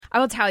I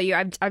will tell you,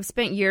 I've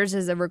spent years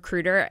as a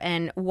recruiter,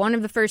 and one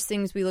of the first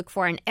things we look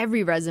for in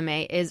every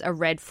resume is a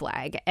red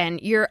flag. And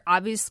your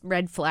obvious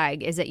red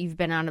flag is that you've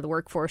been out of the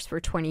workforce for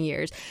 20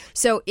 years.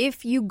 So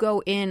if you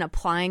go in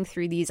applying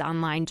through these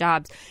online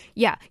jobs,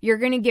 yeah, you're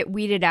going to get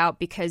weeded out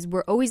because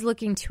we're always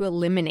looking to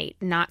eliminate,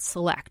 not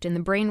select. And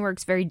the brain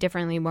works very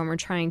differently when we're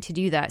trying to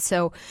do that.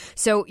 So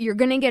you're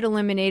going to get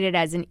eliminated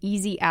as an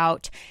easy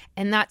out.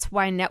 And that's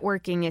why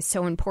networking is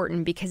so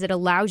important, because it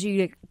allows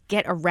you to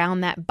get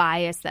around that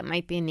bias that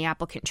might be in the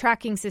applicant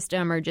tracking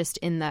system or just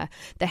in the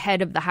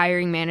head of the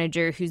hiring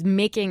manager who's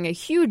making a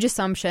huge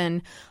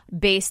assumption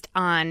based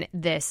on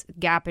this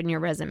gap in your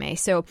resume.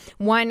 So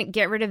one,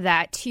 get rid of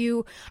that.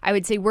 Two, I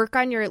would say work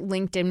on your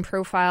LinkedIn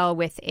profile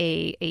with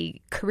a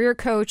career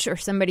coach or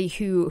somebody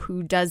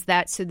who does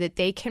that so that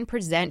they can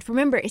present.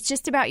 Remember, it's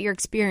just about your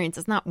experience.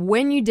 It's not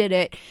when you did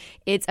it.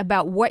 It's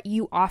about what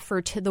you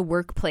offer to the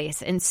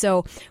workplace. And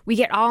so we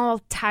get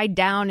all tied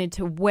down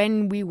into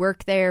when we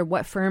work there,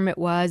 what firm it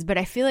was. But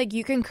I feel like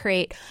you can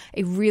create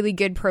a really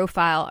good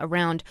profile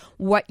around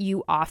what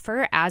you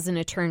offer as an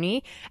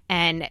attorney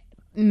and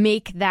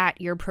make that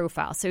your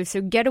profile. So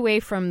get away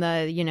from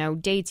the,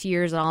 dates,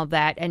 years, all of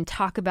that, and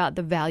talk about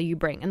the value you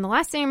bring. And the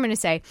last thing I'm going to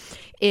say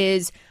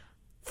is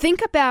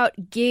think about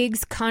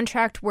gigs,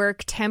 contract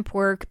work, temp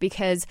work,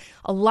 because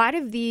a lot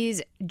of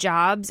these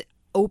jobs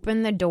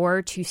open the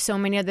door to so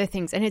many other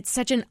things. And it's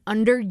such an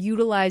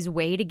underutilized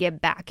way to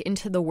get back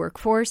into the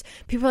workforce.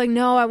 People are like,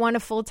 no, I want a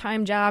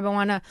full-time job. I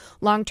want a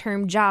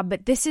long-term job.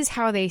 But this is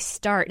how they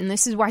start. And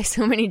this is why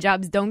so many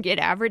jobs don't get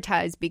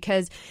advertised,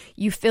 because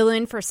you fill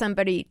in for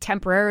somebody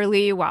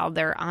temporarily while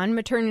they're on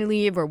maternity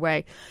leave or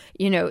where,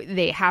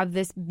 they have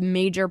this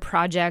major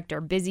project or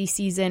busy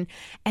season.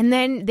 And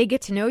then they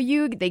get to know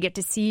you, they get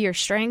to see your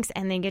strengths,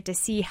 and they get to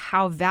see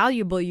how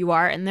valuable you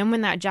are. And then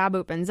when that job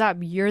opens up,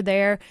 you're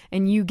there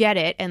and you get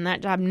it. And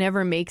that job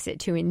never makes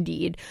it to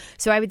Indeed.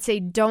 So I would say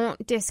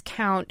don't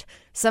discount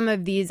some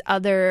of these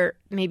other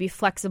maybe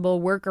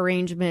flexible work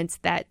arrangements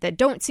that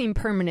don't seem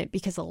permanent,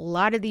 because a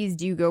lot of these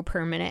do go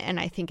permanent. And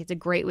I think it's a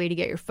great way to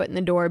get your foot in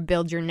the door,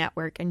 build your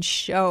network, and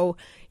show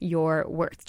your worth.